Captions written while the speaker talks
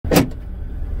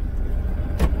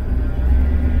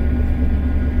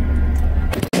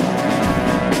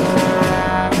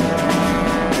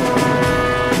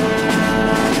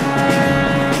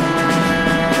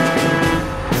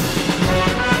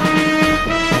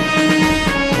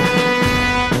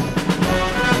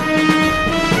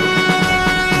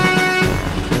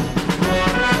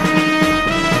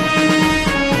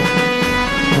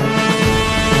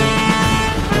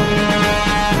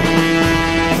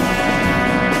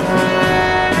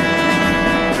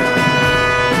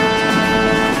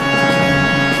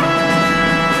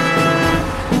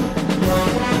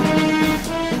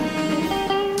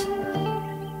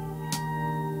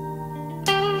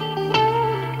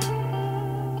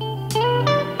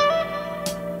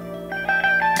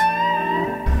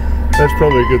That's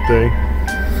probably a good thing.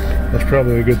 That's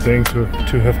probably a good thing to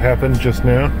have happened just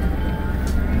now.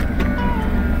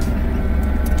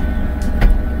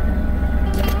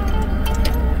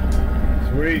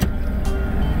 Sweet.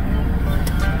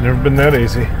 Never been that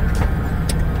easy.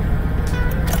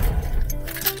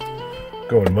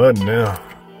 Going mud now.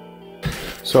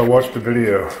 So I watched the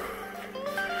video,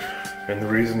 and the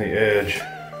reason the edge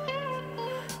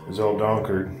is all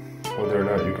donkered, whether or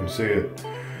not you can see it,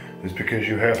 is because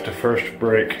you have to first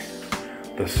break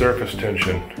the surface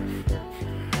tension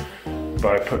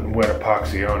by putting wet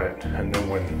epoxy on it, and then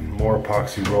when more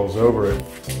epoxy rolls over it,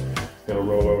 it'll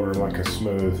roll over like a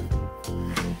smooth,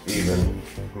 even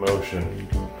motion,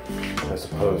 as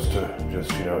opposed to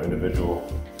just, you know, individual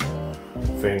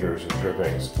fingers and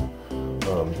drippings.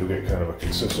 You'll get kind of a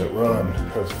consistent run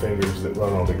of fingers that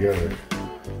run all together.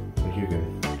 You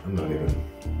can, I'm not even,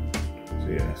 so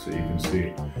yeah, so you can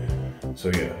see. So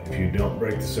yeah, if you don't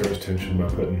break the surface tension by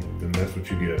putting, then that's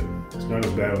what you get. It's not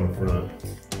as bad on the front.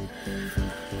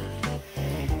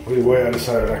 Either way, I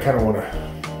decided I kind of want to,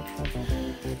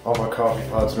 all my coffee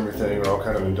pots and everything are all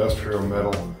kind of industrial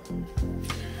metal.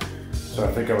 So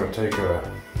I think I'm going to take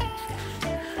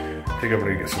I'm going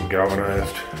to get some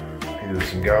galvanized, either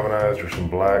some galvanized or some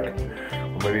black,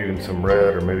 or maybe even some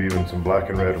red, or maybe even some black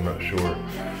and red, I'm not sure.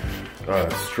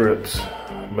 Strips,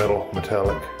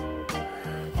 metallic,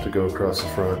 to go across the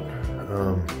front.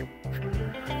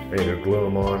 Either glue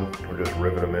them on or just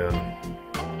rivet them in,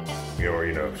 you know, or,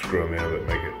 you know, screw them in, but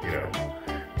make it, you know,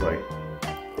 like,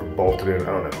 or bolt it in, I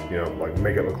don't know, you know, like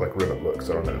make it look like rivet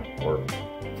looks, I don't know, or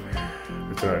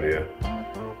it's an idea.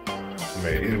 I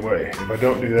mean, either way, if I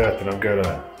don't do that, then I've got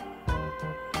to,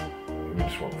 we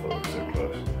just won't focus so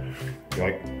close.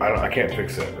 Like, I can't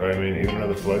fix that, right? I mean, even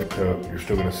another flood coat, you're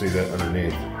still going to see that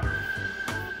underneath.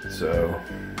 So,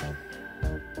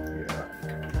 yeah.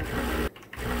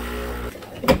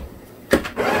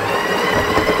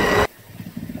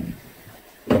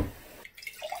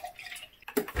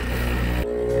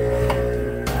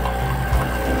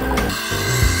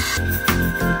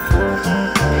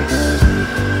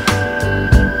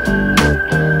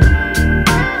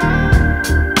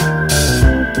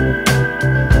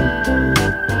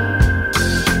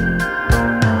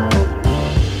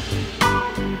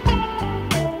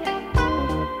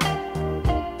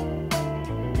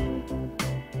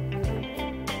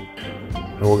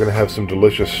 And we're gonna have some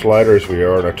delicious sliders, we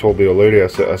are. And I told the old lady, I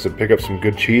said pick up some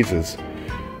good cheeses,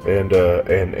 and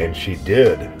she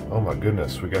did. Oh my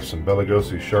goodness, we got some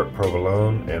Bellagiosi sharp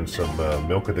provolone and some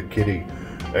Milk of the Kitty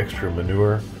extra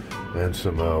manure, and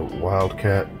some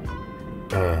Wildcat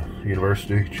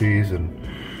University cheese, and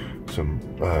some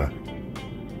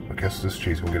I guess this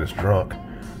cheese will get us drunk.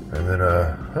 And then,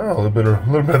 a little bit of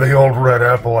the old red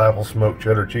apple smoked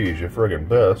cheddar cheese, your friggin'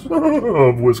 best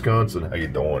of Wisconsin. How you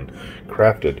doing?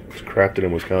 Crafted. It's crafted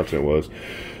in Wisconsin, it was.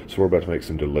 So we're about to make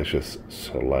some delicious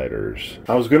sliders.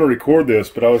 I was gonna record this,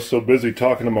 but I was so busy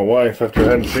talking to my wife after I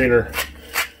hadn't seen her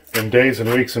in days and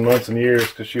weeks and months and years,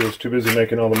 because she was too busy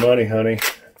making all the money, honey.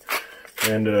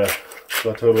 And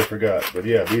so I totally forgot. But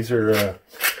yeah, these are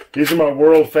my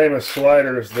world famous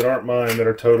sliders that aren't mine, that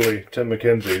are totally Tim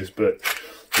McKenzie's, but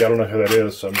yeah, I don't know who that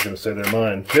is, so I'm just going to say they're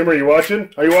mine. Tim, are you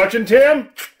watching? Are you watching, Tim?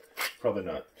 Probably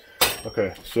not.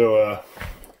 Okay, so,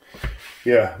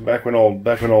 yeah, back when old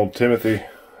Timothy,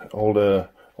 old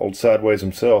Sideways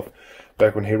himself,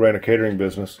 back when he ran a catering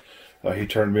business, he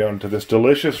turned me on to this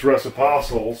delicious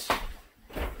Russapostles.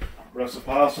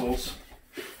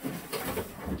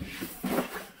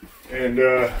 And,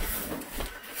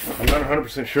 I'm not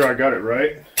 100% sure I got it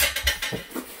right,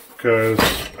 because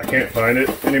I can't find it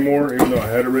anymore, even though I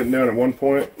had it written down at one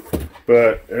point.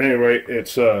 But at any rate,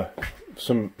 it's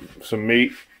some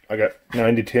meat. I got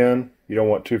 90-10. You don't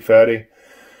want too fatty,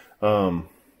 but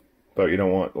you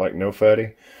don't want like no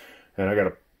fatty. And I got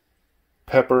a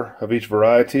pepper of each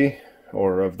variety,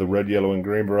 or of the red, yellow, and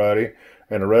green variety,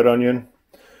 and a red onion,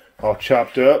 all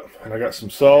chopped up. And I got some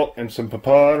salt and some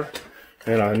pepper,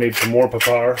 and I need some more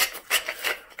pepper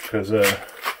because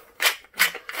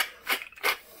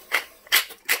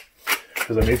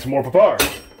I need some more pepper.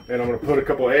 And I'm going to put a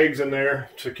couple eggs in there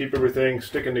to keep everything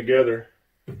sticking together.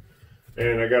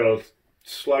 And I got a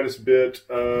slightest bit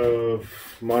of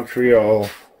Montreal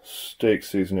steak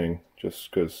seasoning,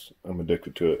 just because I'm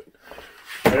addicted to it.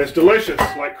 And it's delicious,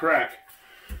 like crack.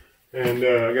 And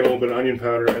I got a little bit of onion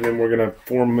powder, and then we're going to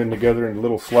form them in together into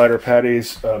little slider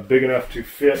patties, big enough to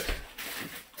fit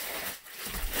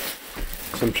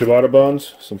some ciabatta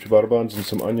buns, and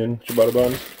some onion ciabatta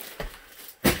buns.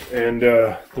 And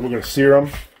then we're going to sear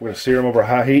them. We're going to sear them over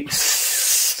high heat.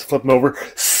 Flip them over,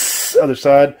 other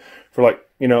side, for like,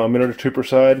 you know, a minute or two per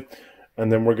side.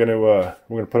 and then we're gonna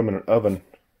put them in an oven,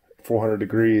 400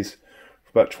 degrees,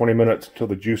 for about 20 minutes until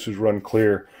the juices run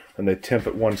clear, and they temp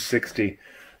at 160.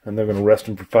 And they're gonna rest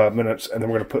them for 5 minutes, and then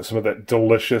we're gonna put some of that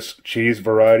delicious cheese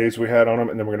varieties we had on them,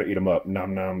 and then we're gonna eat them up,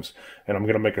 nom noms. And I'm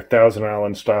gonna make a Thousand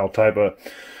Island style type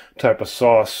of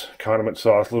sauce, condiment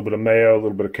sauce, a little bit of mayo, a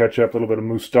little bit of ketchup, a little bit of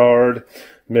mustard,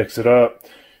 mix it up,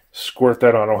 squirt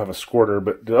that on. I don't have a squirter,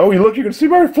 but oh, look, you can see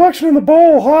my reflection in the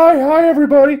bowl. Hi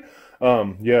everybody.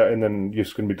 Yeah, and then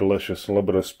it's gonna be delicious. A little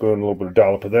bit of spoon, a little bit of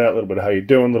dollop of that, a little bit of how you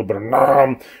doing, a little bit of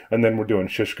nom, and then we're doing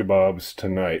shish kebabs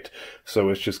tonight. So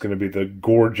it's just gonna be the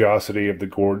gorgeosity of the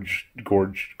gorge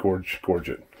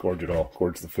it all,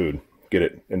 gorge the food, get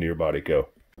it into your body, go.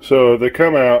 So they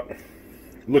come out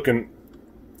looking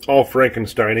all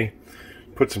Frankenstein-y.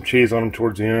 Put some cheese on them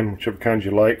towards the end, whichever kind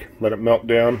you like. Let it melt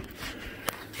down,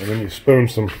 and then you spoon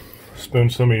some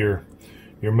of your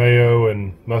mayo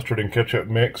and mustard and ketchup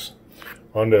mix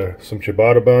onto some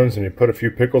ciabatta buns, and you put a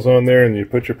few pickles on there, and you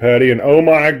put your patty, and oh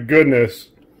my goodness,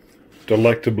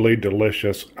 delectably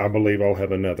delicious. I believe I'll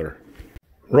have another.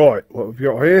 Right, what we've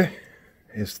got here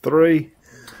is 3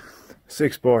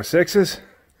 6x6s,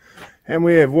 and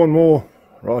we have one more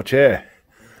right here.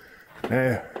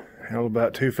 Now, held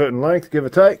about 2 foot in length, give or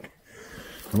take.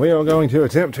 And we are going to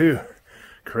attempt to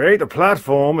create a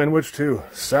platform in which to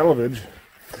salvage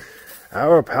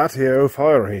our patio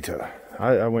fire heater.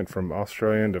 I went from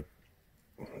Australian to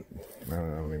I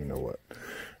don't even know what.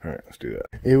 Alright, let's do that.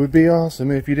 It would be awesome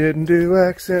if you didn't do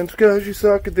accents, cause you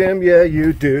suck at them, yeah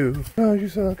you do. Cause you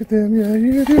suck at them, yeah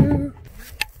you do.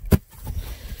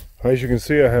 As you can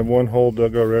see, I have one hole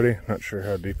dug already. Not sure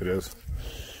how deep it is.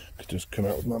 Could just come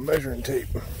out with my measuring tape.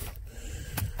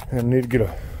 And I need to get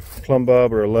a plumb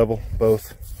bob or a level,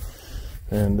 both.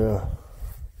 And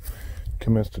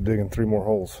commence to digging 3 more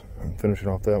holes and finishing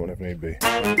off that one if need be.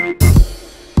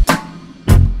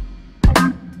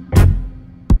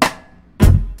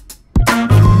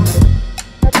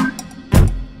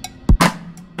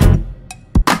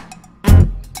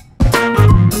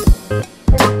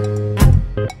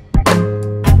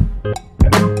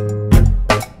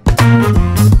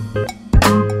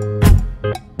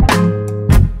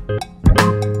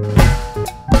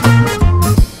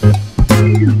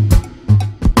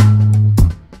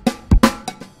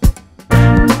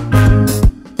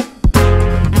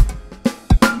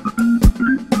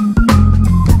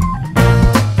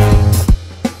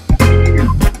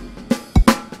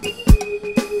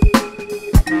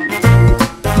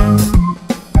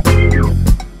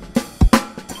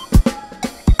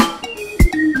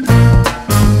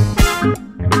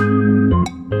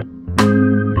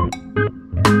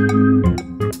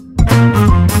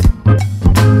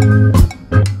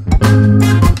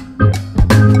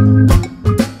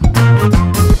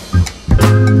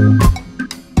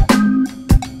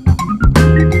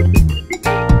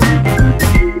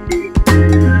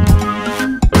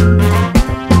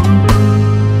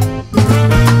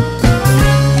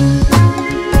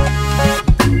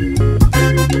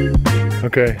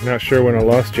 Okay, not sure when I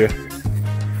lost you,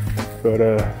 but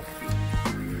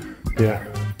yeah,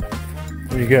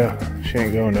 there you go. She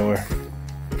ain't going nowhere.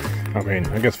 I mean,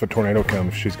 I guess if a tornado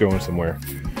comes, she's going somewhere,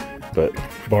 but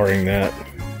barring that,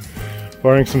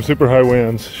 barring some super high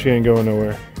winds, she ain't going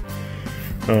nowhere.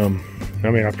 I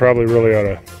mean, I probably really ought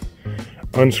to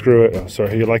unscrew it. Oh,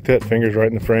 sorry, you like that? Fingers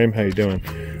right in the frame? How you doing?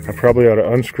 I probably ought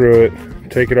to unscrew it,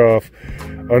 take it off,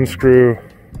 unscrew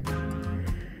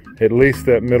at least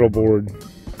that middle board,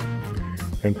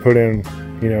 and put in,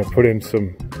 you know, put in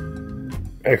some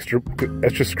extra.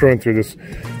 That's just screwing through this.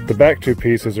 The back 2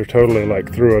 pieces are totally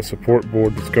like through a support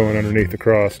board that's going underneath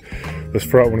across. This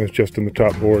front one is just in the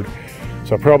top board.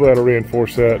 So I probably ought to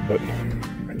reinforce that, but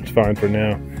it's fine for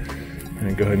now.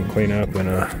 And go ahead and clean up. And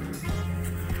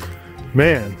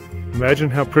man, imagine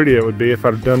how pretty it would be if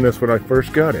I'd have done this when I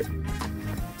first got it.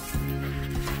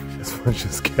 This one's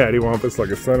just cattywampus like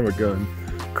a son of a gun.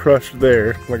 Crushed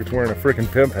there, like it's wearing a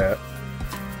freaking pimp hat,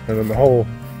 and then the whole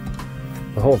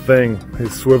thing is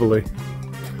swivelly.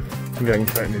 I think I can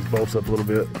tighten these bolts up a little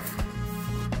bit,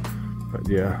 but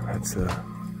yeah, that's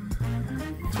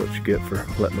what you get for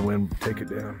letting the wind take it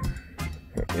down.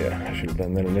 Yeah, I should have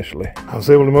done that initially. I was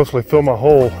able to mostly fill my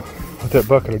hole with that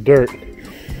bucket of dirt.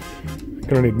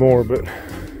 Gonna need more, but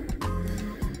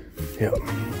yeah,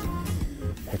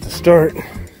 that's a start.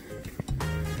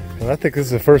 And I think this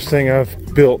is the first thing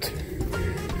I've built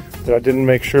that I didn't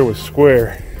make sure was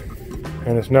square.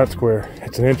 And it's not square,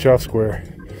 it's an inch off square.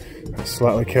 It's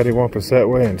slightly cattywampus that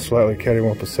way and slightly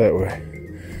cattywampus that way.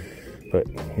 But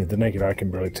the naked eye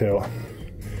can barely tell.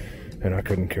 And I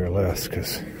couldn't care less,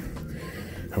 because,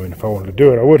 I mean, if I wanted to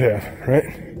do it, I would have, right?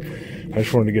 I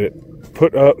just wanted to get it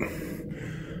put up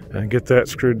and get that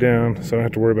screwed down so I don't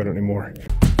have to worry about it anymore.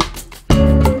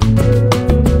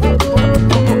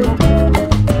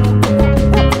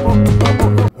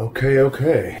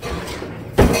 Okay.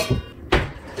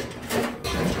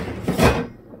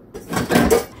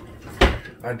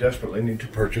 I desperately need to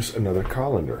purchase another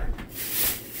colander.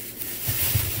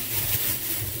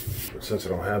 But since I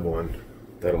don't have one,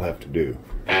 that'll have to do.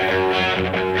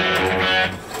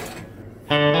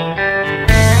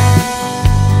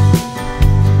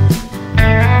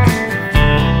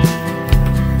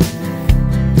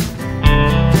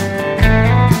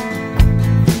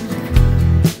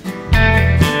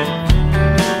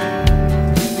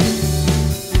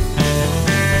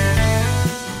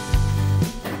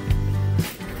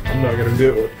 I'm not gonna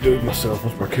do it myself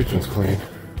once my kitchen's clean,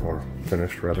 or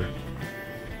finished rather,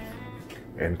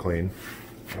 and clean.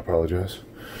 I apologize.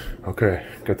 Okay,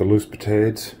 got the loose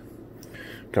potatoes,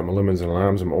 got my lemons and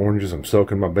limes, and my oranges. I'm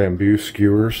soaking my bamboo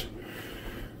skewers,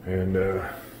 and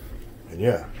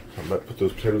yeah, I'm about to put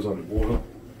those potatoes on the boil.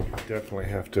 Definitely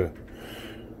have to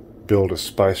build a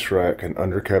spice rack, an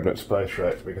under cabinet spice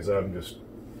rack, because I'm just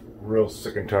real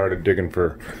sick and tired of digging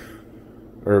for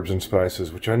herbs and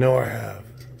spices, which I know I have.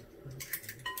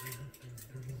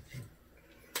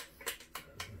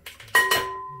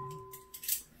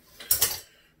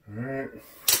 Alright,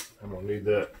 I'm gonna need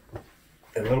that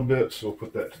in a little bit, so we'll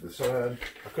put that to the side.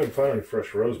 I couldn't find any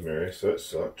fresh rosemary, so that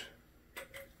sucked.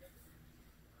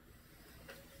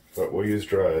 But we'll use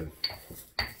dried.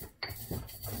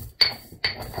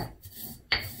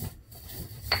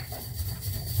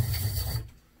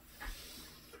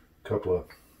 Couple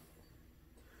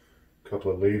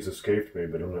of leaves escaped me,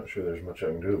 but I'm not sure there's much I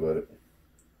can do about it.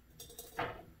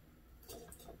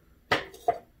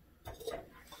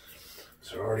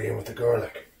 So already in with the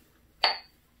garlic.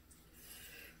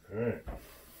 Alright.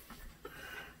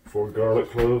 4 garlic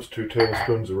cloves, 2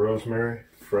 tablespoons of rosemary,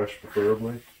 fresh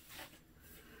preferably.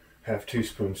 Half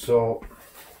teaspoon salt.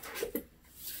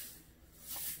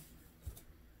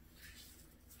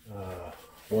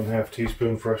 1/2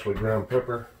 teaspoon freshly ground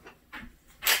pepper.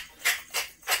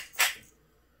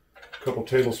 Couple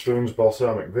tablespoons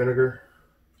balsamic vinegar.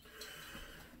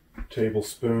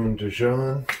 Tablespoon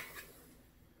Dijon.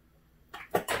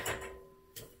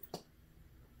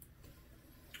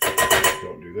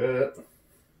 Don't do that.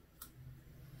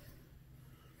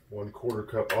 1/4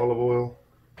 cup olive oil.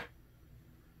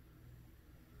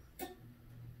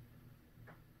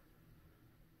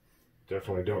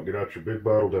 Definitely don't get out your big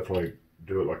bottle. Definitely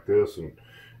do it like this and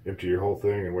empty your whole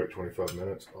thing and wait 25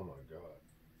 minutes. Oh my God.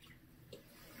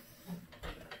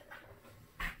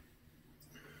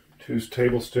 2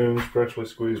 tablespoons freshly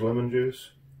squeezed lemon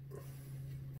juice.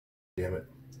 Damn it.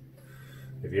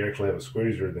 If you actually have a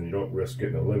squeezer, then you don't risk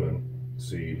getting a lemon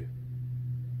seed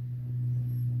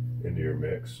into your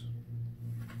mix.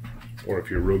 Or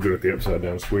if you're real good at the upside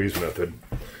down squeeze method.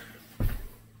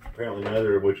 Apparently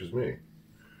neither of which is me.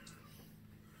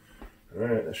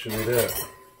 Alright, that should be that.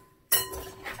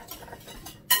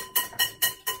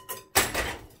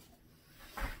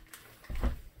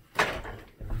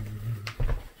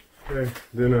 Okay,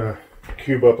 then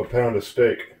cube up a pound of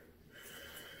steak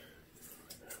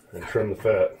and trim the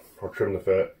fat, or trim the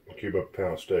fat and cube up a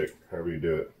pound of steak, however you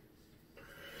do it.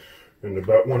 In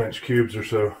about 1-inch cubes or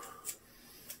so.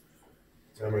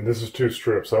 I mean, this is 2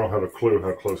 strips. I don't have a clue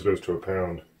how close it is to a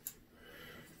pound.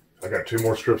 I got 2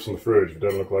 more strips in the fridge. If it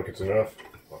doesn't look like it's enough,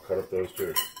 I'll cut up those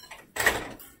too.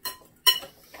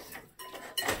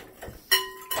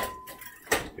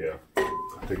 Yeah,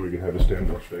 I think we can have a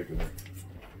standoff steak in there.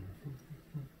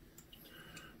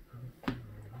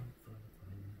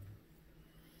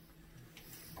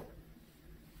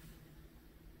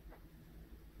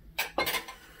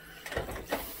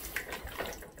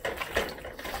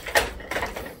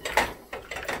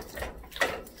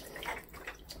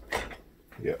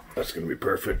 Yeah, that's going to be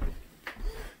perfect.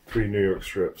 3 New York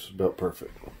strips, about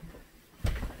perfect.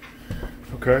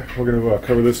 Okay, we're going to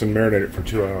cover this and marinate it for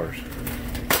 2 hours.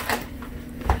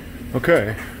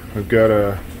 Okay, we've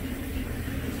got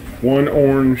 1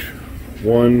 orange,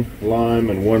 1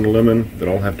 lime, and 1 lemon that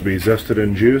all have to be zested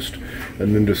and juiced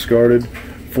and then discarded.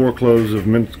 4 cloves of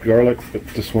minced garlic, but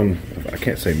this one, I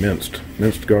can't say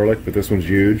minced garlic, but this one's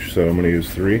huge, so I'm going to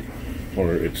use 3,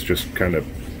 or it's just kind of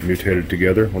mutated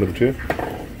together, one of the 2.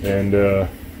 And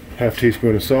 1/2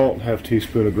 teaspoon of salt, 1/2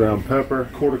 teaspoon of ground pepper,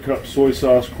 1/4 cup soy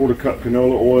sauce, 1/4 cup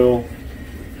canola oil,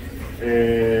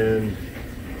 and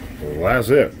well, that's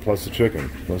it. Plus the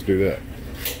chicken. Let's do that.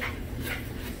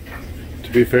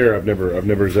 To be fair, I've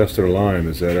never zested a lime.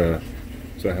 Is that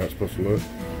how it's supposed to look?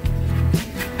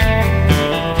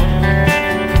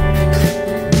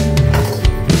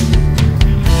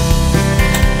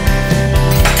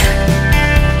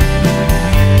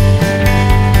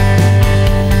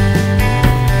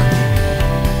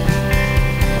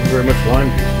 very much lime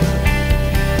juice.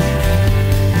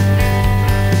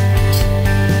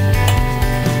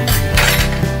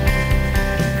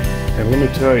 And let me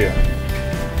tell you,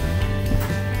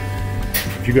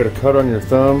 if you got a cut on your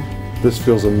thumb, this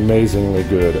feels amazingly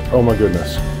good. Oh my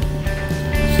goodness.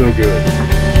 So good.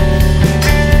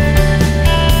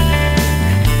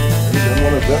 I don't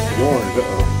want to dust the orange.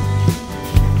 Uh-oh.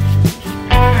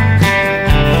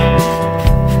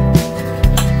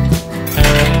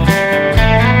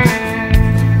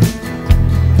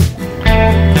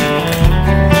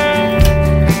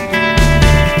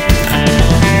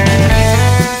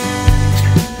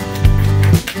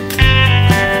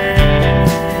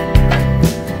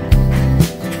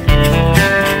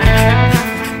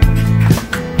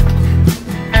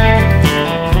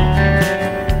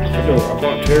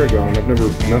 Tarragon. I've never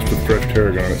messed with fresh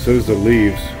tarragon. It says the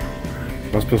leaves.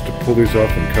 Am I supposed to pull these off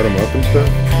and cut them up and stuff?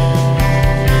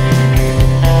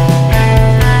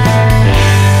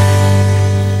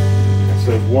 It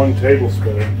says 1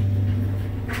 tablespoon.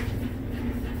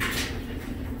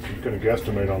 I'm going to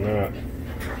guesstimate on that.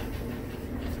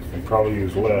 And probably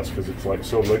use less because it's like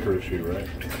so licoricey, right?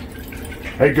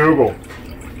 Hey Google,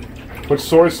 put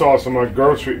soy sauce on my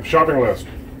grocery shopping list.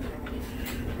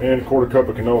 And a 1/4 cup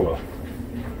of canola.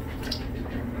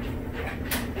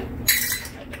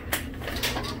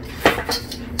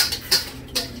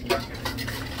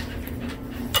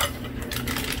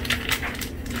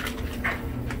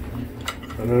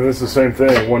 And then this is the same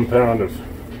thing, 1 pound of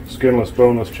skinless,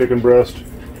 boneless chicken breast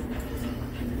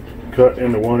cut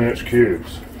into 1-inch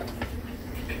cubes.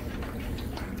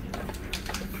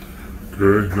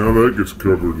 Okay, now that gets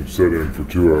covered and set in for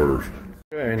 2 hours.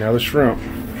 Okay, now the shrimp.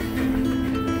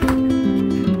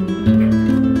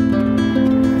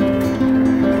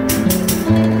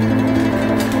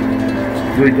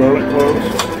 3 garlic cloves,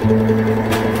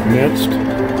 minced,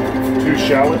 2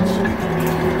 shallots,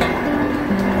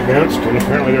 minced, and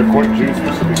apparently they're quite juicy,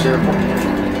 so be careful.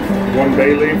 1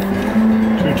 bay leaf,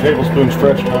 2 tablespoons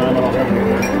fresh thyme. I don't have any of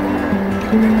that.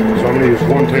 So I'm going to use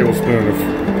 1 tablespoon of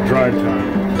dried thyme.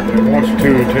 And 1 to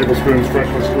 2 tablespoons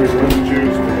freshly squeezed lemon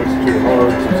juice, but that's too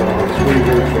hard since I don't have a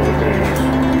squeezer, so I can use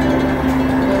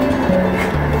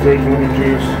fridge lemon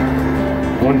juice.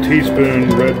 1 teaspoon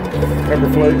red pepper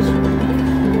flakes.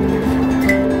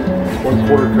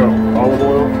 1/4 cup olive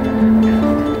oil.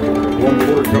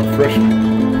 1/4 cup fresh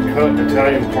cut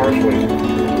Italian parsley.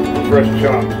 Fresh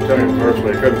chopped Italian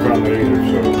parsley. I couldn't find that either,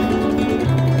 so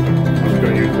I'm just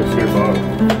going to use this here bottle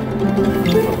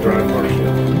of dried parsley.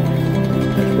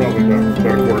 It's probably about a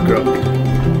 1/4 cup.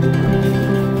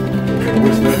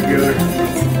 Whisk that together.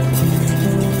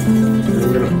 And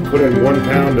we're going to put in 1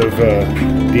 pound of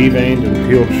deveined and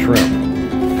peeled shrimp.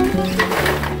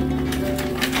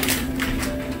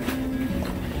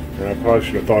 And I probably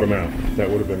should have thought them out. That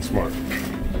would have been smart.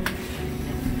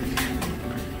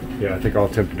 Yeah, I think I'll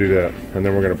attempt to do that. And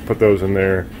then we're going to put those in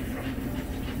there,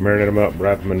 marinate them up,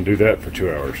 wrap them, and do that for 2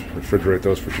 hours. Refrigerate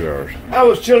those for 2 hours. I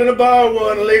was chilling in a bar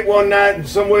late one night and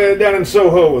somewhere down in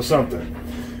Soho or something.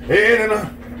 And in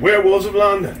a Werewolves of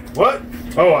London. What?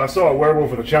 Oh, I saw a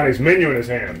werewolf with a Chinese menu in his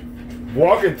hand.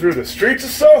 Walking through the streets of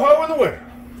Soho in the winter.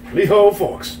 Lee-ho,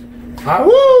 folks.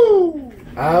 Ah-woo!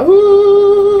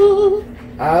 Ah-woo!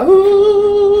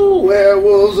 Ah-woo!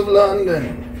 Werewolves of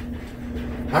London.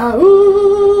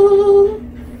 Ah-woo!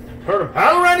 Heard them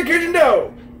howl around the kitchen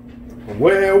door.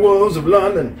 Werewolves of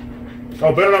London.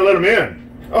 Oh, better not let them in.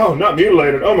 Oh, not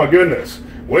mutilated. Oh, my goodness.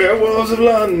 Werewolves of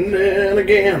London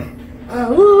again.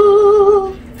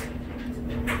 Ah-woo!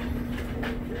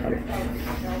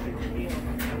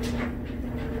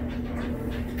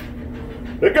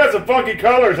 They got some funky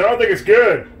colors. I don't think it's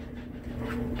good.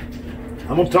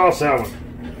 I'm gonna toss that one.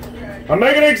 Okay. I'm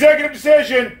making an executive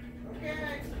decision.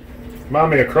 Okay.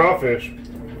 Remind me of crawfish.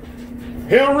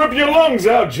 He'll rip your lungs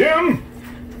out, Jim.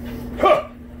 Huh.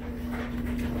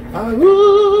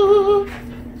 Ah-woo.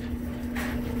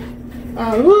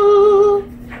 Ah-woo.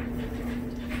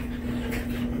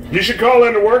 You should call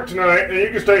into work tonight and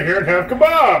you can stay here and have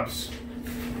kebabs.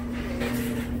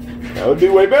 That would be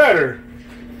way better.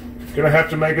 Gonna have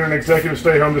to make it an executive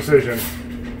stay-home decision.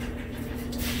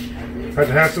 Had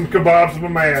to have some kebabs with my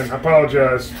man. I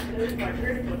apologize.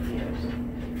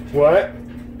 What?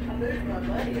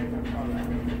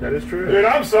 That is true. Dude,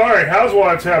 I'm sorry.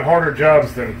 Housewives have harder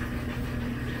jobs than...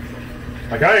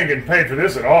 Like, I ain't getting paid for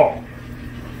this at all.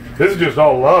 This is just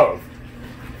all love.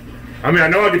 I mean, I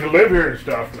know I get to live here and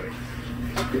stuff, but...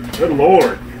 Good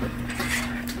Lord.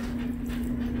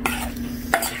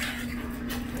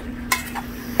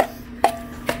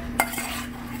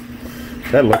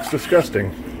 That looks disgusting.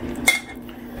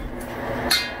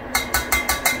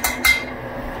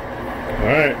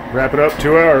 Wrap it up,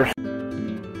 2 hours.